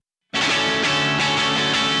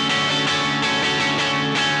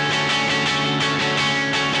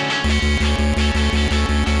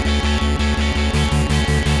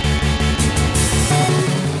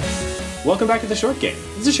Welcome back to The Short Game.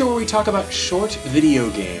 This is a show where we talk about short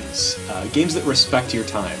video games, games that respect your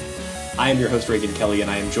time. I am your host, Reagan Kelly,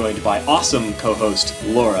 and I am joined by awesome co-host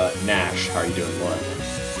Laura Nash. How are you doing, Laura?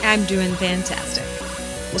 I'm doing fantastic.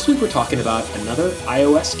 This week we're talking about another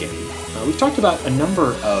iOS game. We've talked about a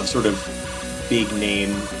number of sort of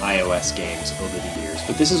big-name iOS games over the years,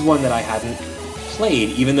 but this is one that I hadn't played,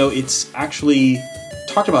 even though it's actually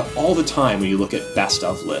talked about all the time when you look at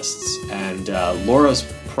best-of lists. And Laura's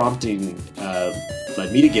prompting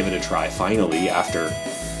led me to give it a try, finally, after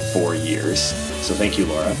 4 years. So thank you,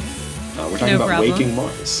 Laura. We're talking about problem. Waking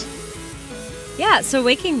Mars. Yeah, so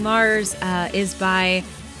Waking Mars is by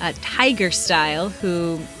Tiger Style,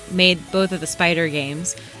 who made both of the Spider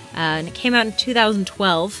games. And it came out in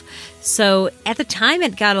 2012. So at the time,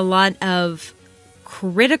 it got a lot of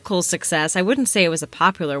critical success. I wouldn't say it was a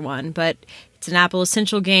popular one, but it's an Apple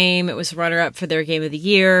Essential game. It was runner-up for their Game of the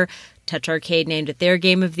Year. Touch Arcade named it their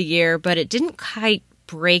Game of the Year, but it didn't quite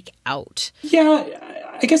break out. Yeah,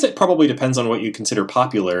 I guess it probably depends on what you consider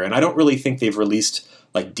popular, and I don't really think they've released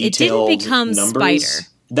like detailed numbers. It didn't become numbers. Spider.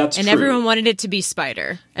 That's and true. Everyone wanted it to be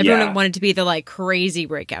Spider. Everyone wanted to be the like crazy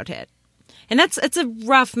breakout hit. And it's a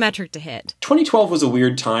rough metric to hit. 2012 was a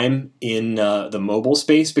weird time in the mobile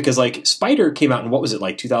space because like Spider came out in, what was it,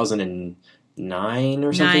 like 2009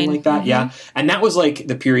 or something like that? Mm-hmm. Yeah. And that was like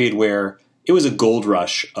the period where it was a gold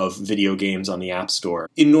rush of video games on the App Store.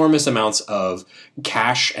 Enormous amounts of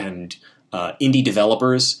cash and indie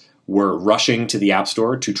developers were rushing to the App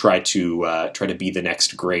Store to try to be the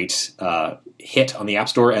next great hit on the App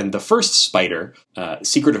Store. And the first Spider,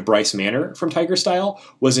 Secret of Bryce Manor from Tiger Style,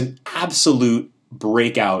 was an absolute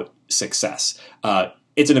breakout success.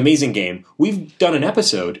 It's an amazing game. We've done an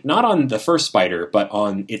episode, not on the first Spider, but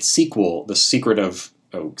on its sequel, The Secret of,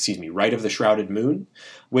 Rite of the Shrouded Moon,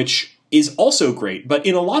 which is also great, but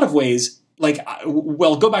in a lot of ways,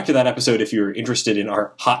 go back to that episode if you're interested in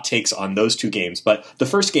our hot takes on those two games. But the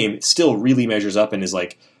first game still really measures up and is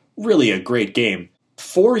like really a great game.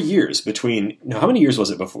 4 years between. Now, how many years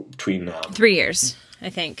was it between? 3 years, I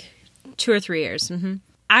think. 2 or 3 years. Mm-hmm.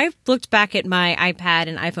 I've looked back at my iPad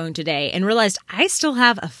and iPhone today and realized I still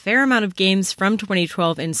have a fair amount of games from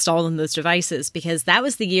 2012 installed on those devices because that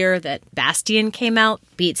was the year that Bastion came out,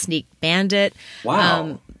 Beat Sneak Bandit.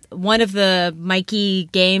 Wow. One of the Mikey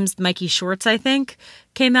games, Mikey Shorts, I think,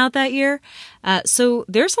 came out that year. So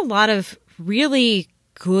there's a lot of really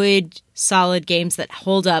good, solid games that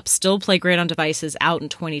hold up, still play great on devices out in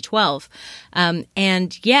 2012.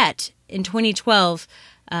 And yet, in 2012,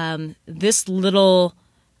 this little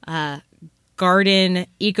garden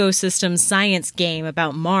ecosystem science game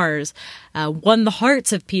about Mars won the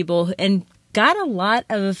hearts of people and got a lot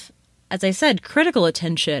of, as I said, critical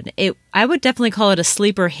attention. I would definitely call it a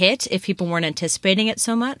sleeper hit if people weren't anticipating it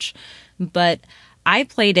so much. But I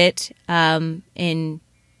played it in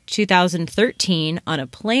 2013 on a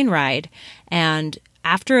plane ride, and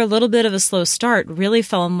after a little bit of a slow start, really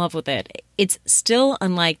fell in love with it. It's still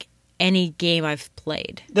unlike any game I've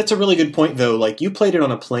played. That's a really good point, though. Like, you played it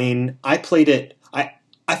on a plane. I played it.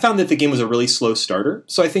 I found that the game was a really slow starter.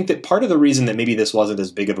 So I think that part of the reason that maybe this wasn't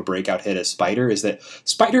as big of a breakout hit as Spider is that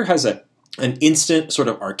Spider has an instant sort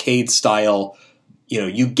of arcade style,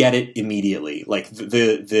 you get it immediately. Like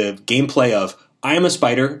the gameplay of, I am a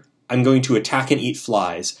spider, I'm going to attack and eat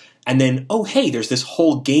flies. And then, oh, hey, there's this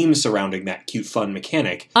whole game surrounding that cute, fun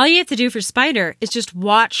mechanic. All you have to do for Spider is just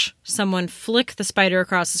watch someone flick the spider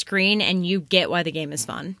across the screen, and you get why the game is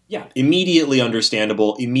fun. Yeah, immediately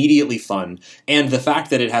understandable, immediately fun. And the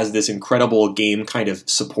fact that it has this incredible game kind of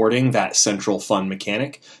supporting that central fun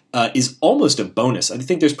mechanic is almost a bonus. I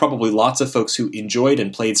think there's probably lots of folks who enjoyed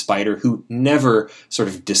and played Spider who never sort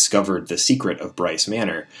of discovered the secret of Bryce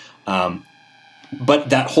Manor. But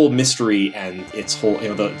that whole mystery and its whole,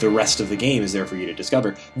 the rest of the game is there for you to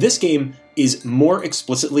discover. This game is more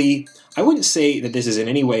explicitly, I wouldn't say that this is in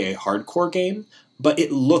any way a hardcore game, but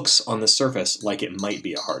it looks on the surface like it might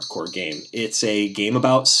be a hardcore game. It's a game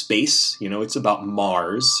about space, it's about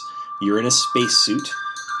Mars. You're in a spacesuit.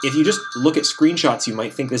 If you just look at screenshots, you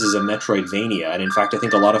might think this is a Metroidvania, and in fact, I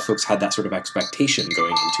think a lot of folks had that sort of expectation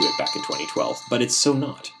going into it back in 2012, but it's so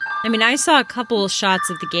not. I mean, I saw a couple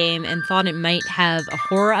shots of the game and thought it might have a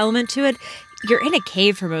horror element to it. You're in a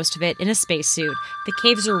cave for most of it, in a spacesuit. The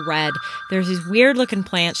caves are red. There's these weird-looking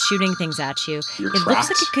plants shooting things at you. It looks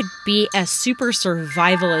like it could be a super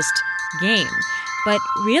survivalist game. But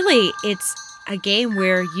really, it's a game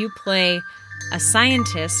where you play a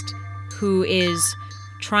scientist who is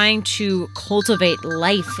trying to cultivate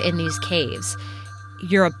life in these caves.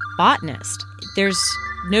 You're a botanist. There's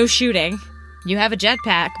no shooting. You have a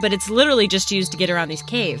jetpack, but it's literally just used to get around these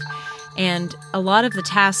caves. And a lot of the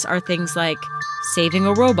tasks are things like saving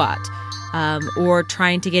a robot, or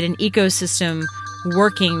trying to get an ecosystem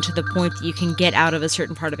working to the point that you can get out of a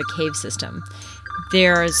certain part of a cave system.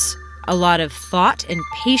 There's a lot of thought and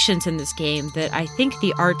patience in this game that I think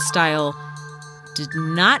the art style did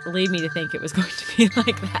not lead me to think it was going to be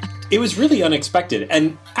like that. It was really unexpected.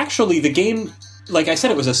 And actually, the game, like I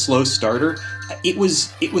said, it was a slow starter. It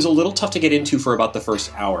was a little tough to get into for about the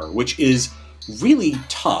first hour, which is really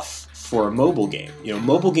tough for a mobile game. You know,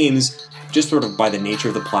 mobile games, just sort of by the nature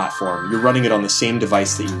of the platform, you're running it on the same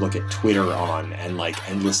device that you look at Twitter on and like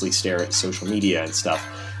endlessly stare at social media and stuff.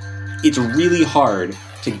 It's really hard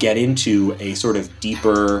to get into a sort of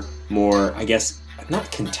deeper, more, I guess,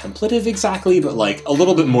 not contemplative exactly, but like a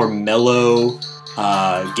little bit more mellow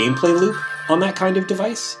gameplay loop on that kind of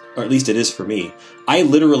device. Or at least it is for me. I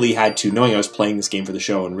literally had to, knowing I was playing this game for the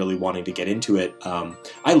show and really wanting to get into it,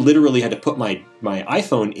 I literally had to put my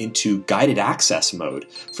iPhone into guided access mode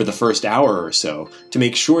for the first hour or so to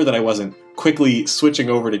make sure that I wasn't quickly switching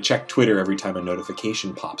over to check Twitter every time a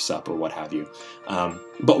notification pops up or what have you.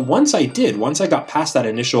 But once I got past that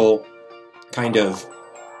initial kind of,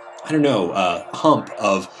 hump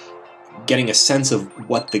of getting a sense of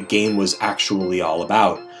what the game was actually all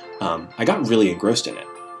about, I got really engrossed in it.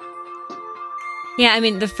 Yeah, I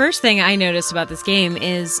mean, the first thing I noticed about this game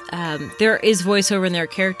is there is voiceover in their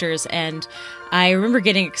characters, and I remember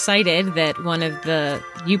getting excited that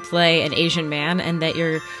you play an Asian man and that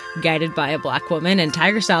you're guided by a black woman, and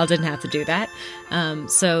Tiger Style didn't have to do that.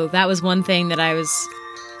 So that was one thing that I was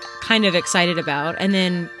kind of excited about, and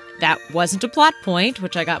then that wasn't a plot point,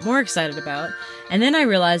 which I got more excited about. And then I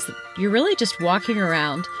realized that you're really just walking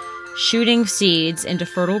around, shooting seeds into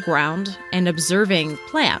fertile ground and observing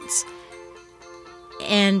plants.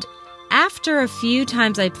 And after a few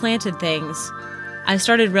times I planted things, I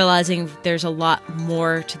started realizing there's a lot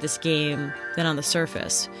more to this game than on the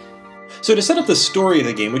surface. So to set up the story of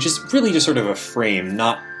the game, which is really just sort of a frame,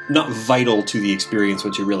 not vital to the experience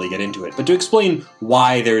once you really get into it, but to explain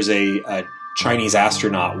why there's a Chinese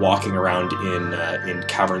astronaut walking around in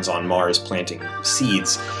caverns on Mars planting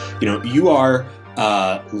seeds. You know, you are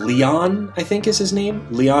Leon, I think is his name.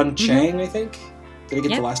 Leon Chang, I think. Did I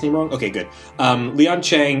get the last name wrong? Okay, good. Leon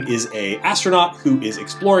Chang is a astronaut who is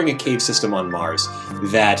exploring a cave system on Mars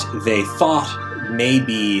that they thought may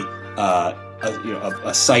be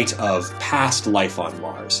a site of past life on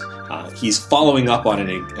Mars. He's following up on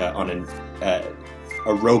a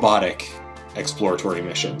robotic exploratory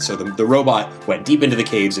mission. So the robot went deep into the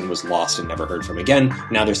caves and was lost and never heard from again.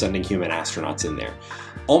 Now they're sending human astronauts in there.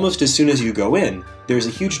 Almost as soon as you go in, there's a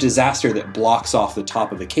huge disaster that blocks off the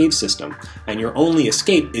top of the cave system, and your only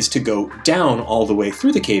escape is to go down all the way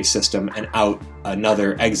through the cave system and out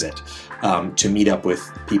another exit to meet up with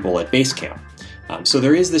people at base camp. So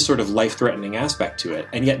there is this sort of life-threatening aspect to it,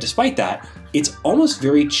 and yet despite that, it's almost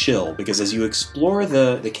very chill, because as you explore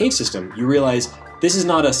the cave system, you realize this is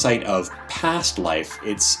not a site of past life,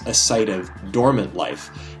 it's a site of dormant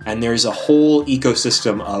life. And there's a whole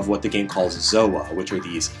ecosystem of what the game calls zoa, which are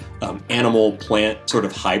these animal-plant sort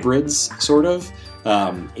of hybrids,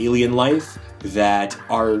 alien life, that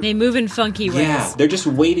are... They move in funky ways. Yeah, they're just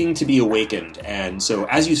waiting to be awakened. And so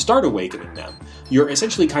as you start awakening them, you're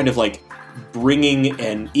essentially kind of like bringing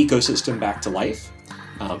an ecosystem back to life.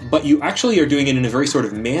 But you actually are doing it in a very sort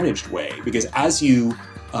of managed way, because as you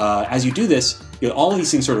do this, all of these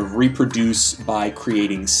things sort of reproduce by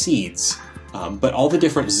creating seeds. But all the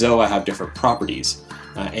different zoa have different properties.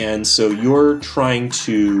 And so you're trying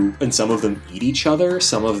to, and some of them eat each other,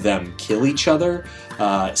 some of them kill each other,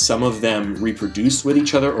 some of them reproduce with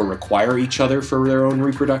each other or require each other for their own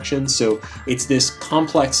reproduction. So it's this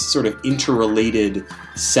complex sort of interrelated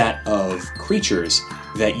set of creatures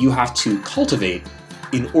that you have to cultivate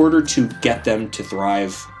in order to get them to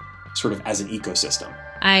thrive sort of as an ecosystem.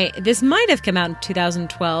 This might have come out in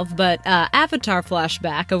 2012, but Avatar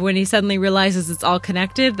flashback of when he suddenly realizes it's all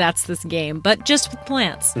connected, that's this game, but just with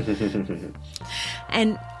plants.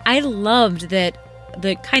 And I loved that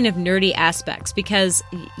the kind of nerdy aspects, because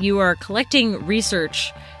you are collecting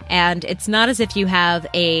research, and it's not as if you have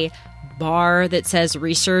a bar that says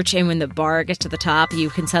research, and when the bar gets to the top,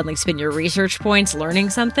 you can suddenly spend your research points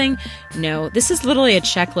learning something. No, this is literally a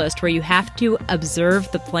checklist where you have to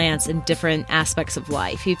observe the plants in different aspects of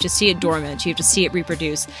life. You have to see it dormant, you have to see it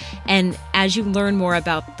reproduce. And as you learn more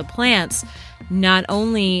about the plants, not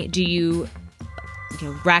only do you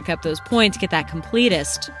rack up those points, get that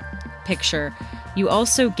completist picture, you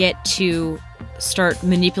also get to start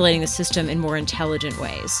manipulating the system in more intelligent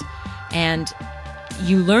ways. And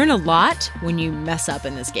you learn a lot when you mess up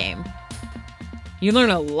in this game. You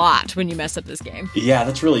learn a lot when you mess up this game. Yeah,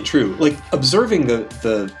 that's really true. Like, observing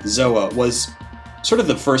the Zoa was sort of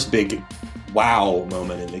the first big wow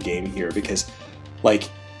moment in the game here, because, like,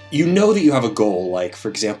 you know that you have a goal. Like, for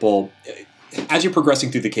example, as you're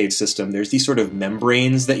progressing through the cave system, there's these sort of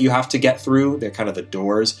membranes that you have to get through. They're kind of the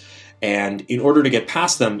doors. And in order to get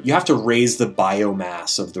past them, you have to raise the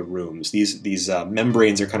biomass of the rooms. These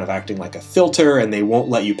membranes are kind of acting like a filter, and they won't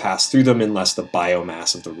let you pass through them unless the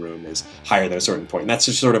biomass of the room is higher than a certain point. And that's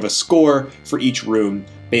just sort of a score for each room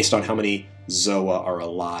based on how many Zoa are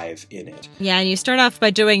alive in it. Yeah, and you start off by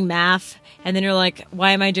doing math, and then you're like,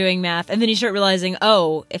 why am I doing math? And then you start realizing,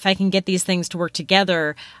 oh, if I can get these things to work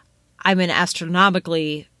together, I'm going to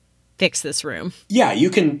astronomically fix this room. Yeah, you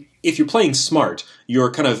can... If you're playing smart,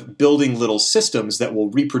 you're kind of building little systems that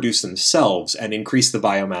will reproduce themselves and increase the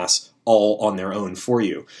biomass all on their own for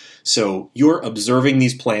you. So you're observing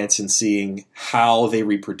these plants and seeing how they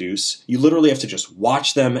reproduce. You literally have to just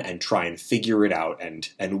watch them and try and figure it out.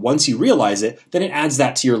 And once you realize it, then it adds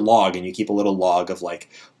that to your log, and you keep a little log of,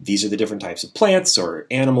 like, these are the different types of plants or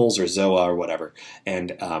animals or Zoa or whatever.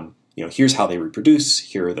 And here's how they reproduce.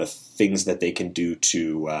 Here are the things that they can do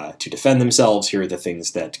to defend themselves. Here are the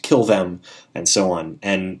things that kill them, and so on.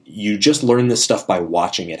 And you just learn this stuff by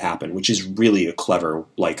watching it happen, which is really a clever,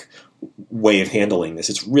 like, way of handling this.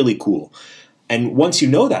 It's really cool. And once you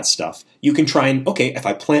know that stuff, you can try and, okay, if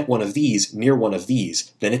I plant one of these near one of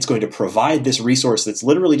these, then it's going to provide this resource that's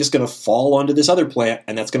literally just going to fall onto this other plant,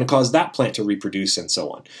 and that's going to cause that plant to reproduce, and so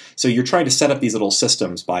on. So you're trying to set up these little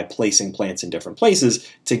systems by placing plants in different places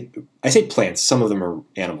I say plants, some of them are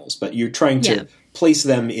animals, but you're trying to place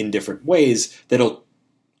them in different ways that'll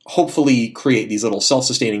hopefully create these little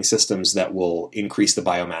self-sustaining systems that will increase the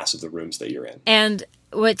biomass of the rooms that you're in. And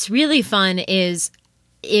what's really fun is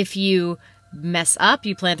if you mess up,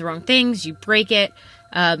 you plant the wrong things, you break it,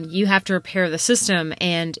 you have to repair the system,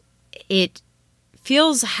 and it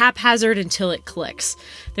feels haphazard until it clicks.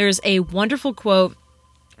 There's a wonderful quote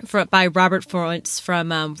by Robert Florence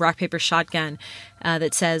from Rock, Paper, Shotgun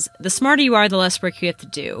that says, "The smarter you are, the less work you have to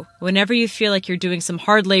do. Whenever you feel like you're doing some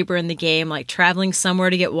hard labor in the game, like traveling somewhere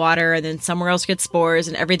to get water and then somewhere else to get spores,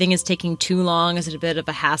 and everything is taking too long, is a bit of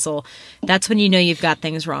a hassle, that's when you know you've got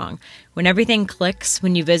things wrong. When everything clicks,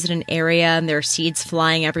 when you visit an area and there are seeds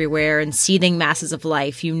flying everywhere and seething masses of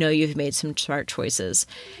life, you know you've made some smart choices."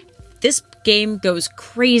 This game goes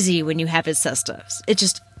crazy when you have its systems. It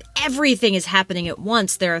just... everything is happening at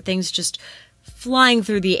once. There are things just flying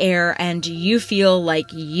through the air, and you feel like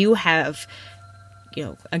you have,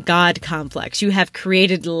 a god complex. You have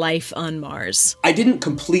created life on Mars. I didn't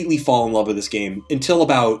completely fall in love with this game until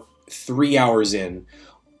about 3 hours in,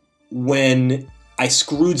 when I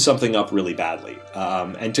screwed something up really badly.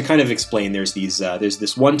 And to kind of explain, there's two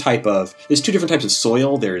different types of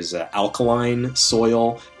soil. There's alkaline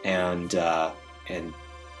soil and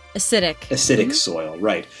acidic soil,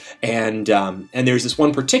 right? And there's this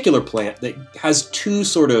one particular plant that has two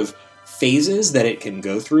sort of phases that it can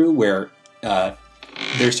go through, where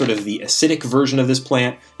there's sort of the acidic version of this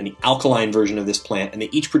plant and the alkaline version of this plant, and they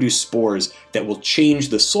each produce spores that will change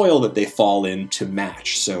the soil that they fall in to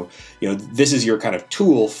match. So, this is your kind of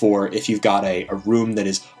tool for if you've got a room that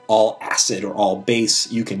is all acid or all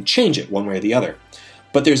base, you can change it one way or the other.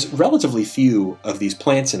 But there's relatively few of these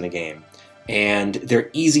plants in the game, and they're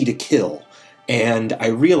easy to kill. And I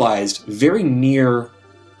realized very near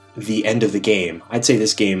the end of the game, I'd say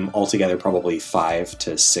this game altogether probably 5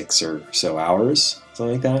 to 6 or so hours,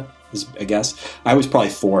 something like that, is a guess. I was probably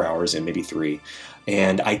 4 hours in, maybe 3.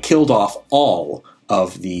 And I killed off all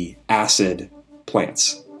of the acid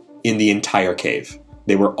plants in the entire cave.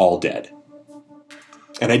 They were all dead.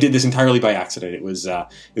 And I did this entirely by accident. It was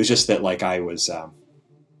just that, like, I was...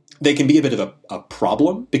 they can be a bit of a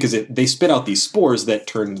problem, because they spit out these spores that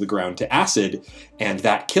turn the ground to acid, and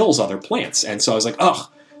that kills other plants. And so I was like,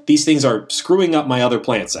 ugh, these things are screwing up my other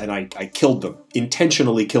plants, and I killed them,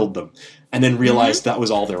 intentionally killed them, and then realized that was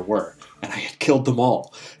all there were, and I had killed them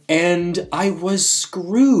all. And I was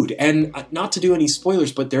screwed. And not to do any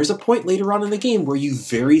spoilers, but there's a point later on in the game where you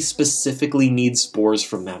very specifically need spores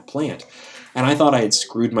from that plant. And I thought I had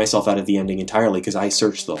screwed myself out of the ending entirely, because I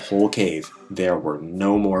searched the whole cave. There were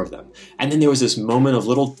no more of them. And then there was this moment of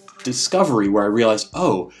little discovery where I realized,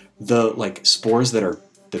 the spores that are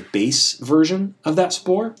the base version of that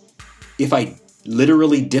spore, if I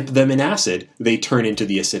literally dip them in acid, they turn into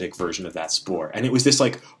the acidic version of that spore. And it was this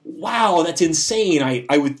wow, that's insane. I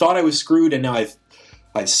thought I was screwed, and now I've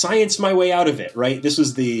scienced my way out of it, right? This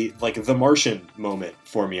was the Martian moment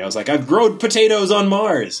for me. I was like, I've grown potatoes on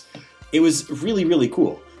Mars. It was really, really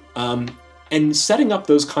cool. And setting up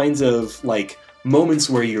those kinds of moments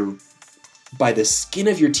where you're by the skin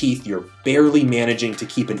of your teeth, you're barely managing to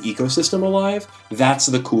keep an ecosystem alive, that's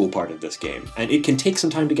the cool part of this game. And it can take some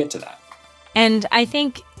time to get to that. And I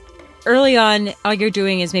think early on, all you're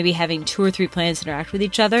doing is maybe having 2 or 3 plants interact with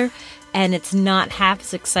each other, and it's not half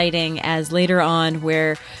as exciting as later on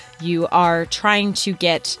where you are trying to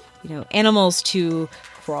get, animals to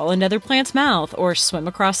crawl into other plants' mouth or swim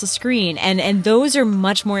across the screen. And those are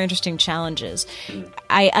much more interesting challenges.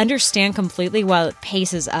 I understand completely why it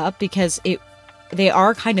paces up because they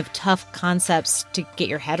are kind of tough concepts to get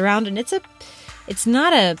your head around. And it's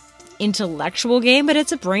not a intellectual game, but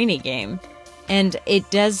it's a brainy game. And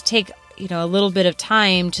it does take, a little bit of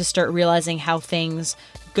time to start realizing how things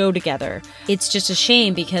go together. It's just a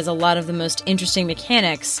shame because a lot of the most interesting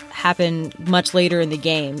mechanics happen much later in the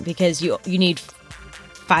game because you need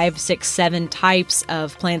 5, 6, 7 types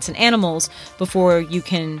of plants and animals before you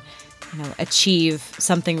can achieve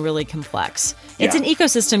something really complex. Yeah. It's an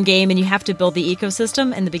ecosystem game and you have to build the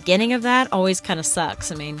ecosystem, and the beginning of that always kind of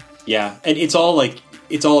sucks. Yeah, and it's all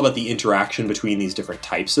about the interaction between these different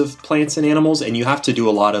types of plants and animals, and you have to do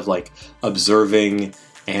a lot of observing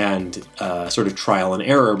and sort of trial and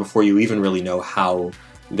error before you even really know how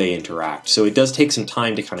they interact. So it does take some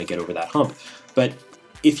time to kind of get over that hump. But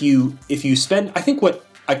if you spend, I think what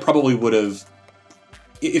I probably would have,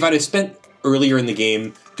 if I'd have spent earlier in the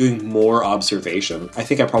game doing more observation, I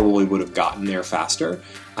think I probably would have gotten there faster.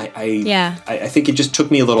 I think it just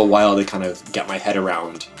took me a little while to kind of get my head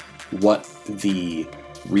around what the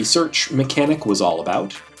research mechanic was all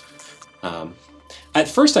about. At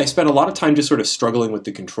first, I spent a lot of time just sort of struggling with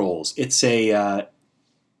the controls. It's a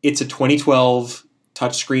 2012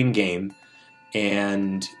 touchscreen game,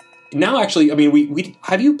 and now actually, we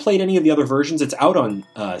have you played any of the other versions? It's out on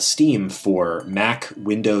Steam for Mac,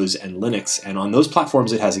 Windows, and Linux, and on those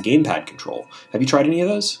platforms, it has a gamepad control. Have you tried any of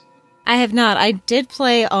those? I have not. I did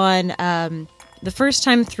play on the first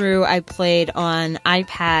time through. I played on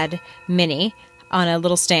iPad Mini on a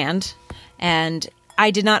little stand, and I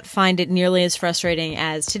did not find it nearly as frustrating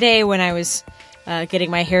as today when I was getting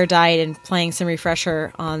my hair dyed and playing some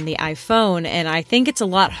Refresher on the iPhone. And I think it's a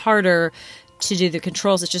lot harder to do the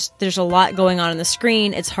controls. It's just there's a lot going on the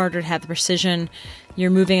screen. It's harder to have the precision.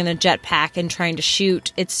 You're moving in a jetpack and trying to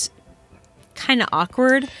shoot. It's kind of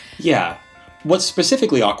awkward. Yeah. What's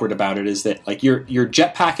specifically awkward about it is that you're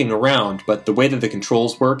jetpacking around, but the way that the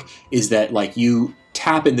controls work is that you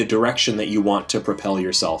tap in the direction that you want to propel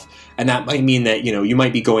yourself. And that might mean that, you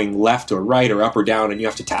might be going left or right or up or down, and you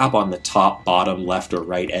have to tap on the top, bottom, left, or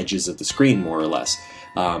right edges of the screen, more or less.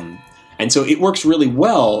 And so it works really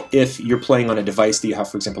well if you're playing on a device that you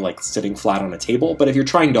have, for example, sitting flat on a table. But if you're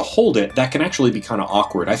trying to hold it, that can actually be kind of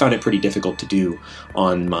awkward. I found it pretty difficult to do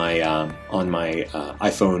on my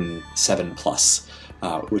iPhone 7 Plus,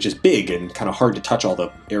 which is big and kind of hard to touch all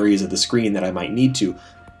the areas of the screen that I might need to.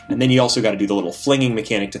 And then you also got to do the little flinging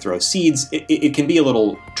mechanic to throw seeds. It can be a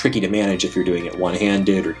little tricky to manage if you're doing it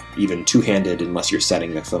one-handed or even two-handed unless you're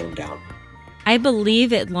setting the phone down. I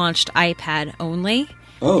believe it launched iPad only.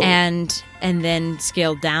 Oh. And then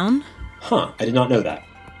scaled down. Huh, I did not know that.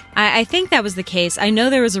 I think that was the case. I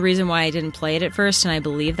know there was a reason why I didn't play it at first, and I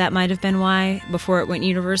believe that might have been why, before it went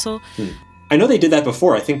universal. I know they did that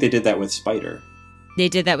before. I think they did that with Spider. They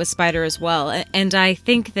did that with Spider as well. And I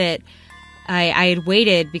think that I had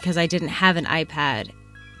waited because I didn't have an iPad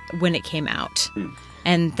when it came out.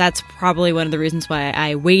 And that's probably one of the reasons why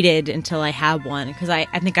I waited until I had one, because I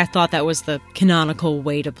think I thought that was the canonical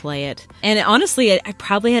way to play it. And honestly, I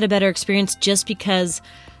probably had a better experience just because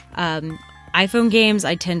iPhone games,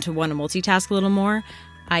 I tend to want to multitask a little more.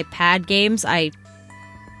 iPad games, a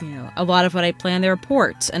lot of what I play on there are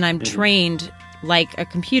ports, and I'm trained like a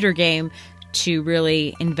computer game to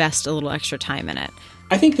really invest a little extra time in it.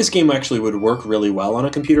 I think this game actually would work really well on a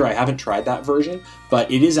computer. I haven't tried that version,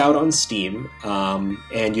 but it is out on Steam,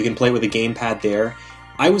 and you can play with a gamepad there.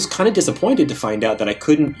 I was kind of disappointed to find out that I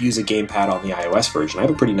couldn't use a gamepad on the iOS version. I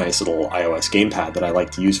have a pretty nice little iOS gamepad that I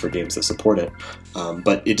like to use for games that support it,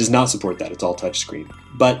 but it does not support that. It's all touchscreen.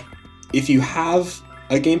 But if you have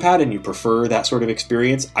a gamepad and you prefer that sort of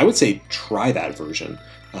experience, I would say try that version.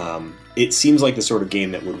 It seems like the sort of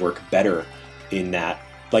game that would work better in that.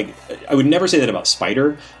 I would never say that about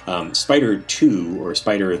Spider. Spider 2, or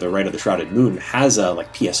Spider the Rite of the Shrouded Moon, has a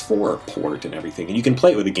PS4 port and everything, and you can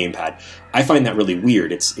play it with a gamepad. I find that really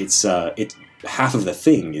weird. It's half of the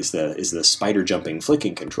thing is the spider jumping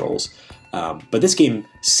flicking controls. But this game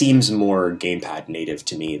seems more gamepad native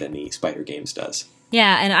to me than the Spider games does.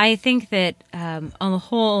 Yeah, and I think that on the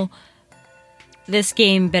whole, this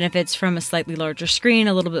game benefits from a slightly larger screen,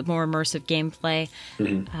 a little bit more immersive gameplay.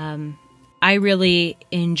 I really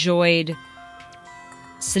enjoyed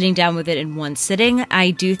sitting down with it in one sitting.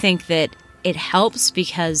 I do think that it helps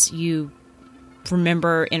because you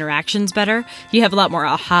remember interactions better. You have a lot more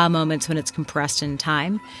aha moments when it's compressed in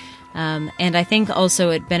time. And I think also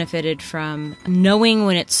it benefited from knowing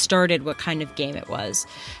when it started what kind of game it was.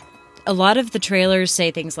 A lot of the trailers say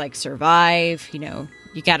things like survive,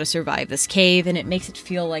 you got to survive this cave, and it makes it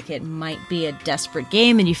feel like it might be a desperate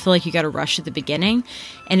game, and you feel like you got to rush at the beginning,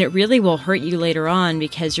 and it really will hurt you later on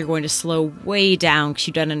because you're going to slow way down because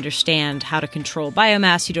you don't understand how to control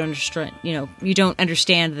biomass. You don't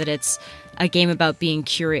understand that it's a game about being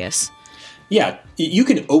curious. Yeah, you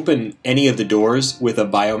can open any of the doors with a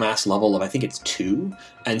biomass level of, I think it's 2.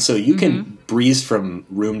 And so you can breeze from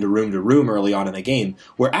room to room to room early on in the game,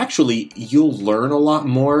 where actually you'll learn a lot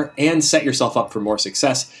more and set yourself up for more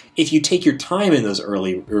success if you take your time in those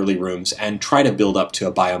early rooms and try to build up to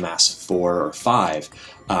a biomass 4 or 5.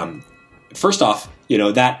 First off,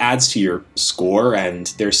 that adds to your score, and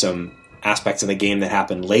there's some aspects of the game that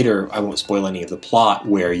happen later. I won't spoil any of the plot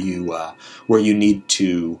where you need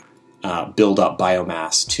to build up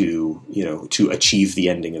biomass to achieve the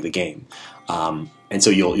ending of the game. And so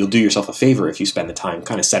you'll do yourself a favor if you spend the time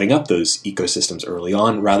kind of setting up those ecosystems early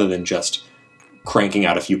on, rather than just cranking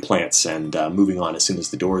out a few plants and moving on as soon as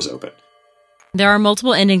the doors open. There are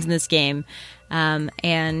multiple endings in this game,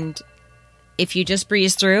 and if you just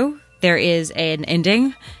breeze through, there is an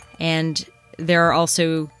ending, and there are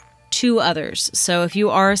also 2 others. So if you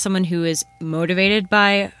are someone who is motivated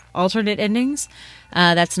by alternate endings,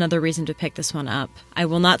 that's another reason to pick this one up. I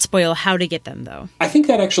will not spoil how to get them, though. I think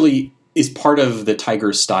that actually is part of the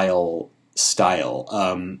Tiger style.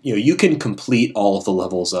 You can complete all of the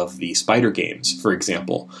levels of the Spider games, for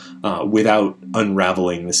example, without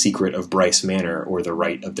unraveling the secret of Bryce Manor or the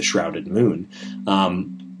Rite of the Shrouded Moon.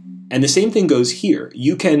 And the same thing goes here.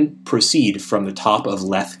 You can proceed from the top of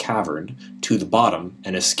Leth Cavern to the bottom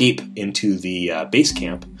and escape into the base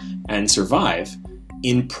camp and survive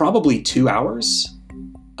in probably 2 hours.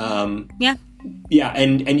 Yeah,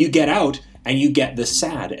 and you get out and you get the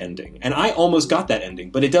sad ending. And I almost got that ending,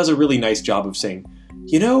 but it does a really nice job of saying,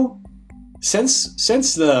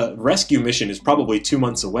 since the rescue mission is probably 2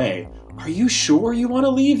 months away, are you sure you want to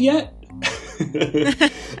leave yet?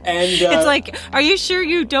 And it's like, are you sure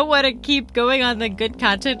you don't want to keep going on the good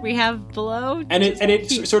content we have below? And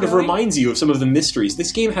it sort of reminds you of some of the mysteries.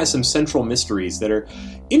 This game has some central mysteries that are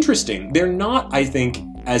interesting. They're not, I think,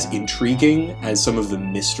 as intriguing as some of the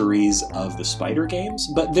mysteries of the Spider games,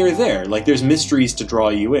 but they're there. Like, there's mysteries to draw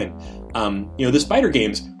you in. The Spider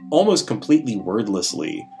games almost completely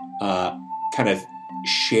wordlessly kind of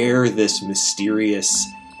share this mysterious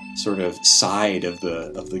sort of side of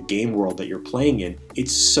the game world that you're playing in.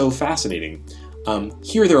 It's so fascinating.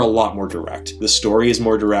 Here they're a lot more direct. The story is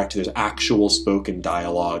more direct. There's actual spoken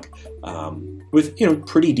dialogue with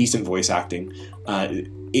pretty decent voice acting.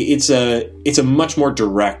 It's a much more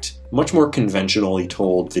direct, much more conventionally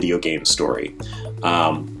told video game story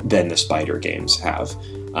than the Spider games have.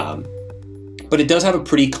 But it does have a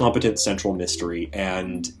pretty competent central mystery,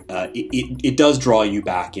 and it does draw you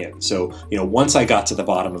back in. So, once I got to the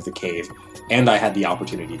bottom of the cave and I had the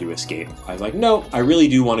opportunity to escape, I was like, no, I really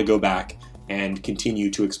do want to go back and continue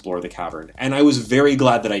to explore the cavern. And I was very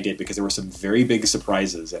glad that I did, because there were some very big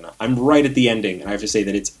surprises, and I'm right at the ending, and I have to say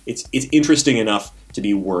that it's interesting enough to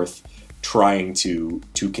be worth trying to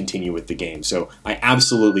continue with the game. So I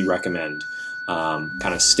absolutely recommend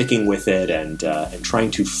kind of sticking with it and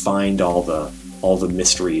trying to find all the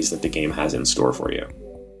mysteries that the game has in store for you.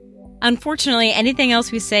 Unfortunately, anything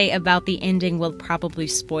else we say about the ending will probably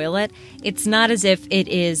spoil it. It's not as if it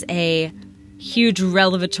is a huge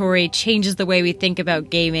revelatory, changes the way we think about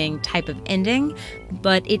gaming type of ending,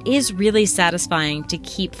 but it is really satisfying to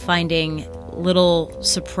keep finding little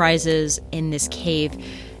surprises in this cave,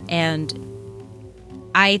 and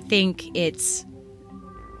I think it's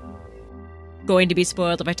going to be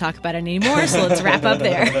spoiled if I talk about it anymore, so let's wrap up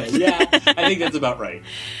there. Yeah, I think that's about right.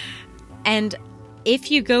 And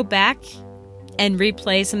if you go back and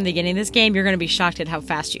replay some of the beginning of this game, you're going to be shocked at how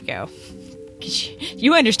fast you go.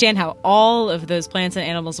 You understand how all of those plants and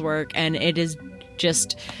animals work, and it is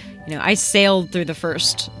just, I sailed through the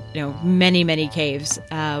first, many, many caves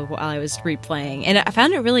while I was replaying, and I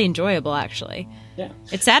found it really enjoyable, actually. Yeah.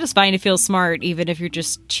 It's satisfying to feel smart, even if you're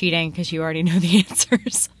just cheating because you already know the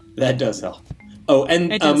answers. That does help. Oh,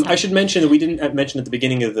 and I should mention that we didn't mention at the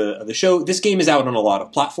beginning of the show, this game is out on a lot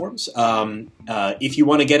of platforms. If you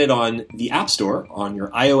want to get it on the App Store, on your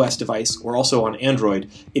iOS device, or also on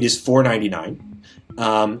Android, it is $4.99.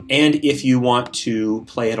 And if you want to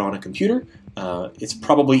play it on a computer, It's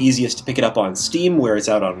probably easiest to pick it up on Steam, where it's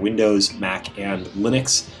out on Windows, Mac, and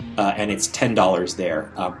Linux, and it's $10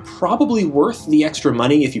 there. Probably worth the extra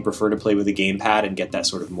money if you prefer to play with a gamepad and get that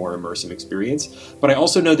sort of more immersive experience. But I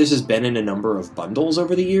also know this has been in a number of bundles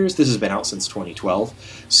over the years. This has been out since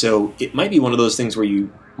 2012, so it might be one of those things where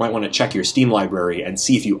you might want to check your Steam library and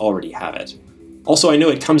see if you already have it. Also, I know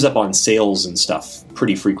it comes up on sales and stuff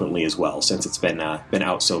pretty frequently as well, since it's been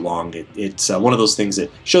out so long. It's one of those things that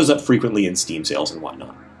shows up frequently in Steam sales and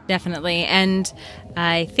whatnot. Definitely. And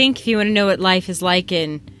I think if you want to know what life is like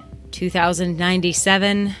in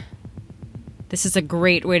 2097, this is a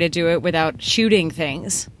great way to do it without shooting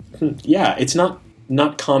things. Yeah, it's not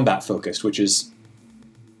combat focused, which is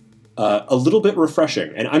a little bit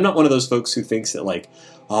refreshing. And I'm not one of those folks who thinks that, like,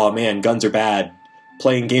 oh man, guns are bad.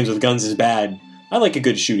 Playing games with guns is bad. I like a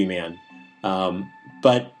good shooting man.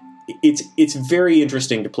 But it's very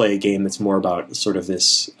interesting to play a game that's more about sort of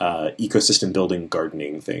this ecosystem building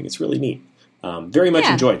gardening thing. It's really neat. Very much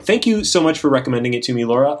enjoyed. Thank you so much for recommending it to me,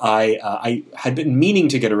 Laura. I had been meaning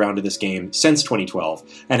to get around to this game since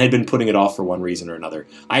 2012 and had been putting it off for one reason or another.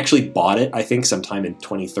 I actually bought it, I think, sometime in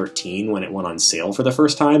 2013 when it went on sale for the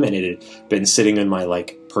first time, and it had been sitting on my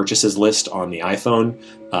purchases list on the iPhone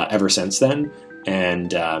ever since then.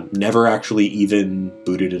 And never actually even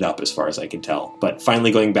booted it up as far as I can tell. But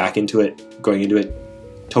finally going into it,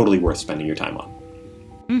 totally worth spending your time on.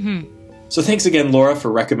 Mm-hmm. So thanks again, Laura,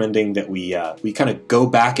 for recommending that we kind of go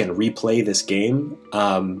back and replay this game.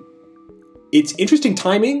 It's interesting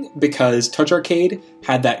timing because Touch Arcade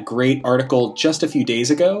had that great article just a few days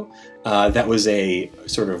ago that was a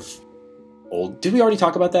sort of old... Did we already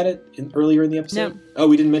talk about that earlier in the episode? No. Oh,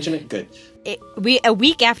 we didn't mention it? Good. A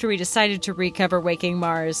week after we decided to recover Waking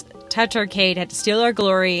Mars, Touch Arcade had to steal our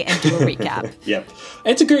glory and do a recap. Yep.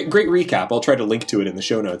 It's a great recap. I'll try to link to it in the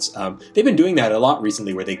show notes. They've been doing that a lot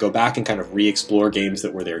recently where they go back and kind of re-explore games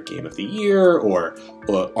that were their Game of the Year or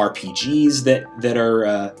RPGs that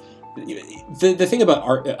are... The thing about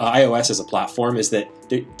iOS as a platform is that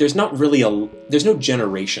there's not really there's no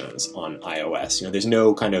generations on iOS. There's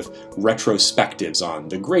no kind of retrospectives on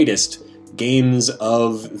the greatest games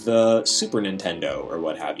of the Super Nintendo or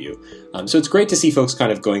what have you. So it's great to see folks kind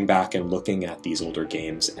of going back and looking at these older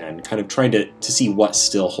games and kind of trying to see what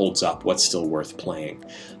still holds up, what's still worth playing.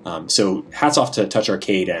 So hats off to Touch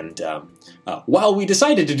Arcade, and while we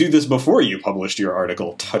decided to do this before you published your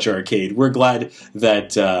article, Touch Arcade, we're glad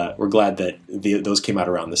that those came out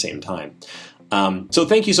around the same time. So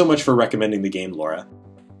thank you so much for recommending the game, Laura.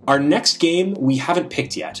 Our next game, we haven't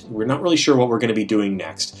picked yet. We're not really sure what we're going to be doing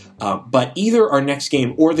next. But either our next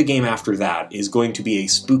game or the game after that is going to be a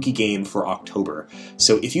spooky game for October.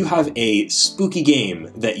 So if you have a spooky game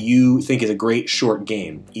that you think is a great short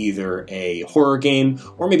game, either a horror game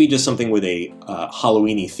or maybe just something with a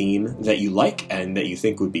Halloween-y theme that you like and that you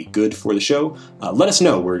think would be good for the show, let us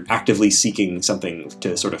know. We're actively seeking something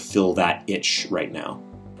to sort of fill that itch right now.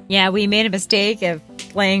 Yeah, we made a mistake of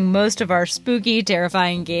playing most of our spooky,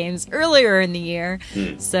 terrifying games earlier in the year.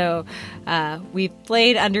 So we've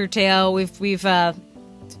played Undertale. We've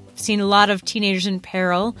seen a lot of Teenagers in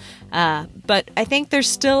Peril. But I think there's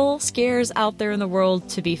still scares out there in the world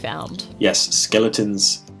to be found. Yes,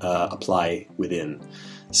 skeletons apply within.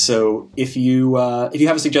 So if you have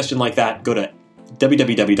a suggestion like that, go to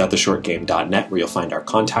www.theshortgame.net where you'll find our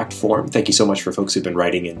contact form. Thank you so much for folks who've been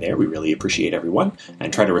writing in there. We really appreciate everyone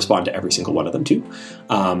and try to respond to every single one of them too.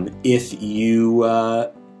 If you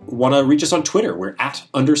want to reach us on Twitter, we're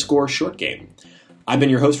 @_shortgame. I've been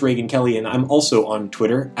your host, Reagan Kelly, and I'm also on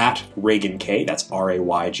Twitter @ReaganK. That's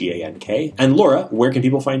RayGank. And Laura, where can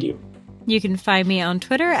people find you? You can find me on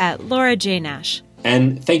Twitter @LauraJNash.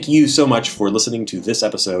 And thank you so much for listening to this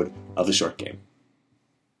episode of The Short Game.